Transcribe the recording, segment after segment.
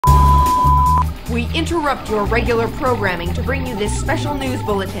We interrupt your regular programming to bring you this special news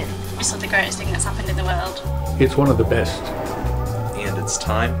bulletin. It's not the greatest thing that's happened in the world. It's one of the best. And it's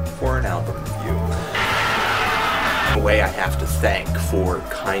time for an album review. A way I have to thank for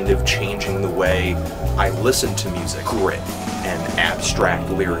kind of changing the way I listen to music. Grit and abstract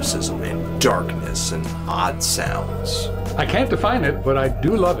lyricism and darkness and odd sounds. I can't define it, but I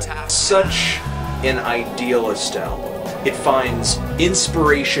do love it. Such an idealist album. It finds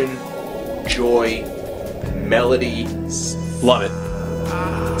inspiration, joy, melody. Love it.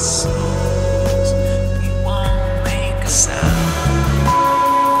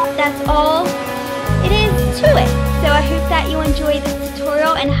 That's all it is to it. So I hope that you enjoy this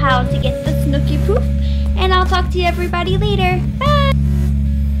tutorial and how to get the Snooky Poof. And I'll talk to you everybody later. Bye!